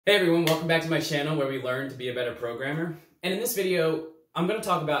Hey everyone, welcome back to my channel where we learn to be a better programmer. And in this video, I'm going to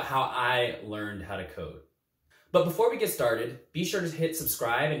talk about how I learned how to code. But before we get started, be sure to hit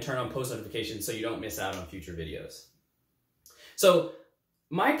subscribe and turn on post notifications so you don't miss out on future videos. So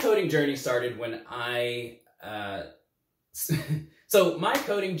my coding journey started when my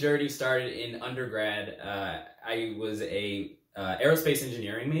coding journey started in undergrad. I was a aerospace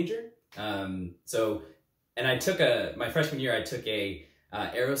engineering major. My freshman year, I took a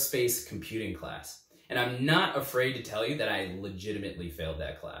aerospace computing class. And I'm not afraid to tell you that I legitimately failed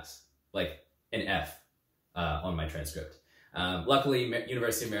that class, like an F on my transcript. Luckily,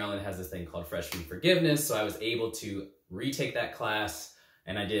 University of Maryland has this thing called freshman forgiveness, so I was able to retake that class,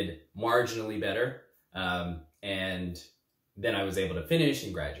 and I did marginally better, and then I was able to finish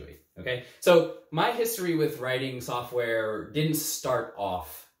and graduate, okay? So my history with writing software didn't start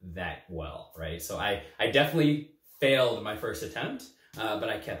off that well, right? So I definitely failed my first attempt, but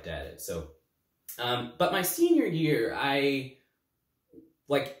I kept at it. So, but my senior year,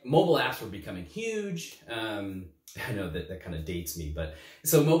 mobile apps were becoming huge. I know that kind of dates me, but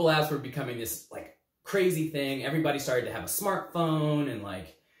so mobile apps were becoming this like crazy thing. Everybody started to have a smartphone, and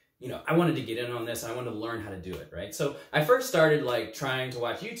I wanted to get in on this. I wanted to learn how to do it, right? So I first started trying to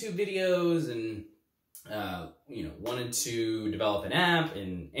watch YouTube videos and wanted to develop an app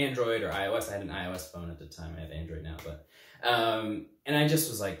in Android or iOS. I had an iOS phone at the time. I have Android now, but and I just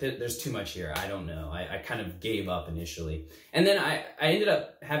was like, there's too much here. I don't know. I kind of gave up initially. And then I ended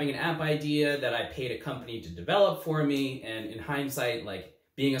up having an app idea that I paid a company to develop for me. And in hindsight,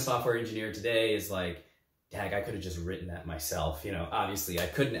 being a software engineer today is like, dang, I could have just written that myself. Obviously I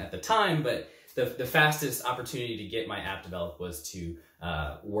couldn't at the time, but the fastest opportunity to get my app developed was to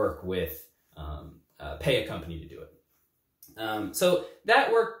work with, pay a company to do it. So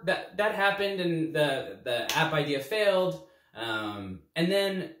that worked, that happened, and the app idea failed. And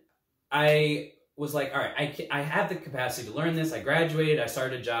then I was like, all right, I have the capacity to learn this. I graduated, I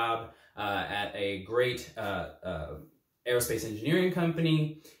started a job at a great aerospace engineering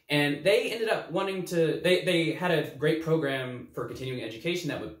company, and they ended up wanting to, they had a great program for continuing education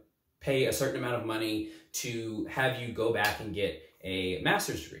that would pay a certain amount of money to have you go back and get a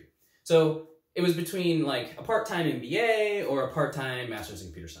master's degree. So it was between a part-time MBA or a part-time master's in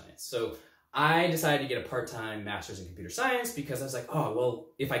computer science. So I decided to get a part-time master's in computer science because I was like, oh, well,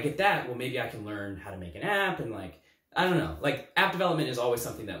 if I get that, well, maybe I can learn how to make an app. And I don't know, app development is always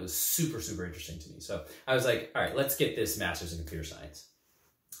something that was super, super interesting to me. So I was like, all right, let's get this master's in computer science.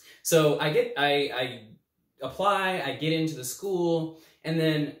 So I apply, I get into the school, and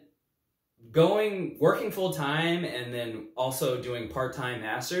then working full time and then also doing part-time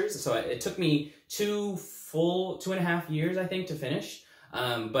masters. So it took me 2.5 years, I think, to finish.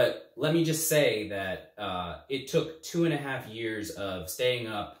 But let me just say that it took 2.5 years of staying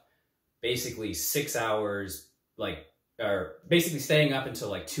up basically 6 hours, basically staying up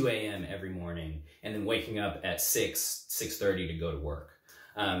until 2 a.m. every morning, and then waking up at 6:30 to go to work.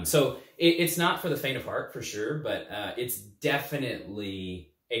 So it's not for the faint of heart, for sure, but it's definitely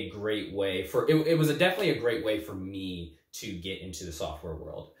a great way it was definitely a great way for me to get into the software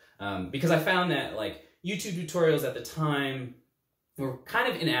world. Because I found that YouTube tutorials at the time were kind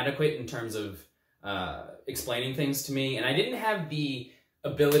of inadequate in terms of explaining things to me, and I didn't have the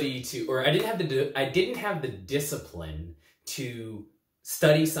ability to, or I didn't have the discipline to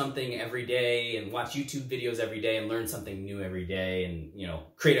study something every day and watch YouTube videos every day and learn something new every day and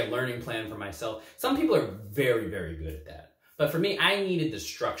create a learning plan for myself. Some people are very, very good at that. But for me, I needed the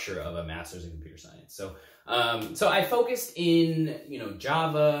structure of a master's in computer science. So, so I focused in,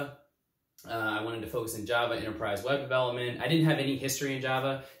 Java. I wanted to focus in Java, enterprise web development. I didn't have any history in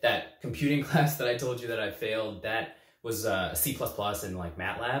Java. That computing class that I told you that I failed, that was C++ and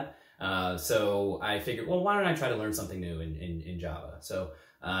MATLAB. So I figured, well, why don't I try to learn something new in Java? So,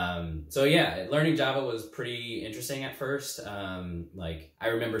 yeah, learning Java was pretty interesting at first. I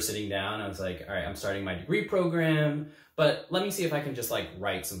remember sitting down, I was like, all right, I'm starting my degree program, but let me see if I can just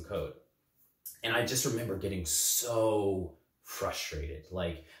write some code. And I just remember getting so frustrated.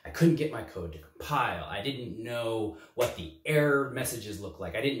 I couldn't get my code to compile. I didn't know what the error messages looked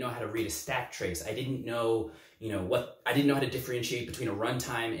like. I didn't know how to read a stack trace. I didn't know, I didn't know how to differentiate between a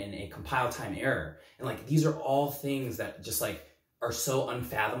runtime and a compile time error. And these are all things that just are so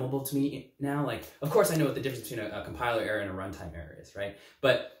unfathomable to me now. Of course I know what the difference between a compiler error and a runtime error is, right?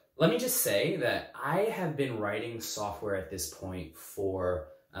 But let me just say that I have been writing software at this point for,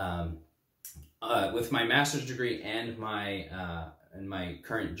 with my master's degree and my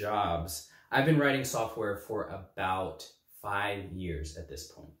current jobs, I've been writing software for about 5 years at this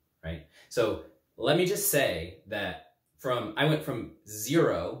point, right? So let me just say that I went from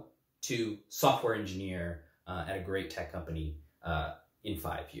 0 to software engineer at a great tech company in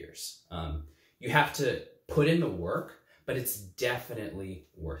 5 years. You have to put in the work, but it's definitely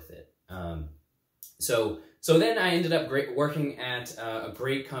worth it. So then I ended up working at a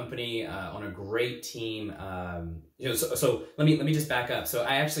great company on a great team. So let me just back up. So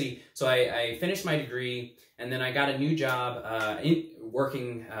I finished my degree, and then I got a new job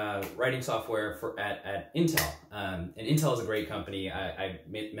working writing software at Intel. And Intel is a great company. I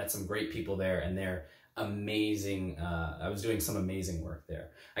met some great people there, and they're amazing. I was doing some amazing work there.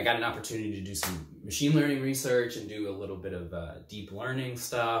 I got an opportunity to do some machine learning research and do a little bit of deep learning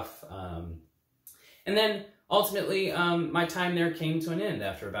stuff. And then ultimately, my time there came to an end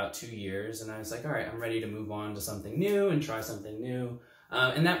after about 2 years, and I was like, all right, I'm ready to move on to something new and try something new.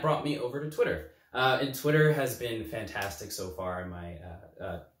 And that brought me over to Twitter. And Twitter has been fantastic so far in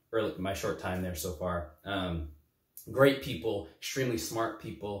my short time there so far. Great people, extremely smart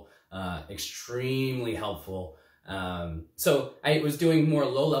people, extremely helpful. So I was doing more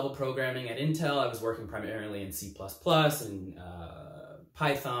low-level programming at Intel. I was working primarily in C++ and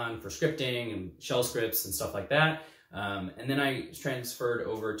Python for scripting and shell scripts and stuff like that. And then I transferred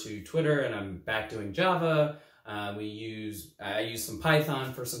over to Twitter, and I'm back doing Java. I use some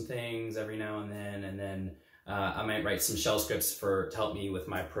Python for some things every now and then I might write some shell scripts to help me with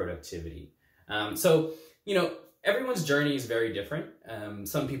my productivity. So, you know, everyone's journey is very different.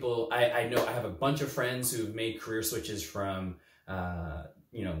 Some people, I know I have a bunch of friends who've made career switches from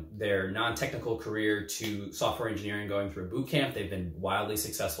you know, their non-technical career to software engineering, going through a boot camp. They've been wildly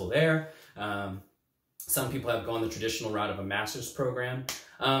successful there. Some people have gone the traditional route of a master's program.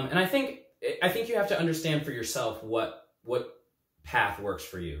 And I think you have to understand for yourself what path works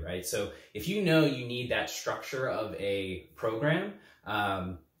for you, right? So if you know you need that structure of a program,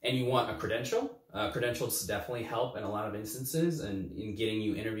 and you want a credential, credentials definitely help in a lot of instances and in getting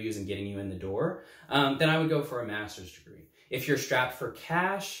you interviews and getting you in the door, then I would go for a master's degree. If you're strapped for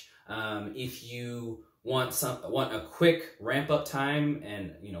cash, if you want a quick ramp up time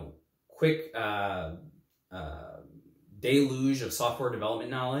and, you know, quick deluge of software development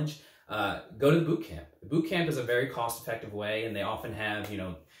knowledge, go to the boot camp. The boot camp is a very cost effective way, and they often have, you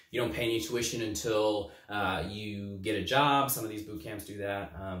know, you don't pay any tuition until you get a job. Some of these boot camps do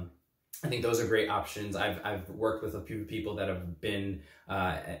that. I think those are great options. I've worked with a few people that have been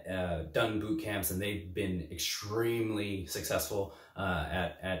done boot camps, and they've been extremely successful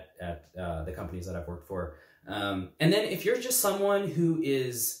at the companies that I've worked for. And then if you're just someone who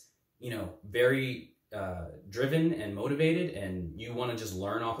is, you know, very driven and motivated, and you want to just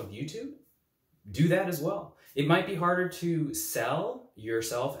learn off of YouTube, do that as well. It might be harder to sell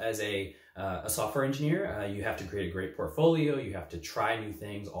yourself as a software engineer. You have to create a great portfolio. You have to try new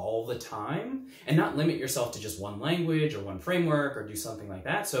things all the time and not limit yourself to just one language or one framework or do something like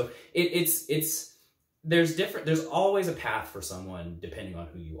that. So there's always a path for someone depending on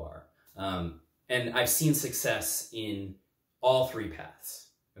who you are. And I've seen success in all three paths.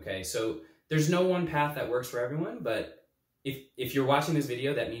 Okay, so there's no one path that works for everyone, but if you're watching this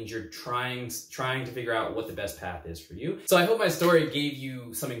video, that means you're trying to figure out what the best path is for you. So I hope my story gave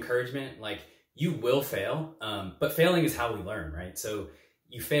you some encouragement. Like, you will fail, but failing is how we learn, right? So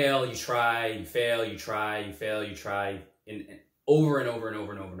you fail, you try, you fail, you try, you fail, you try, and over and over and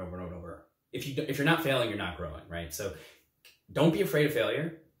over and over and over and over. If you're not failing, you're not growing, right? So don't be afraid of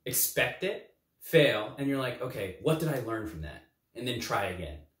failure. Expect it, fail, and you're like, okay, what did I learn from that? And then try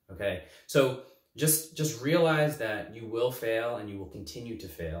again. Okay, so just realize that you will fail and you will continue to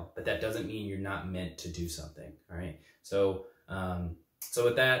fail, but that doesn't mean you're not meant to do something. All right. So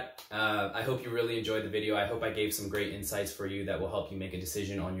with that, I hope you really enjoyed the video. I hope I gave some great insights for you that will help you make a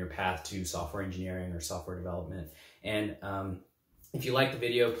decision on your path to software engineering or software development. And if you like the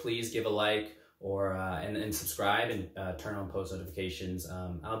video, please give a like or and subscribe and turn on post notifications.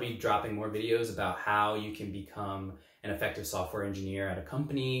 I'll be dropping more videos about how you can become an effective software engineer at a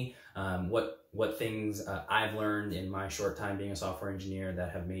company, what things I've learned in my short time being a software engineer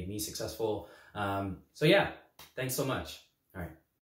that have made me successful. So yeah, thanks so much. All right.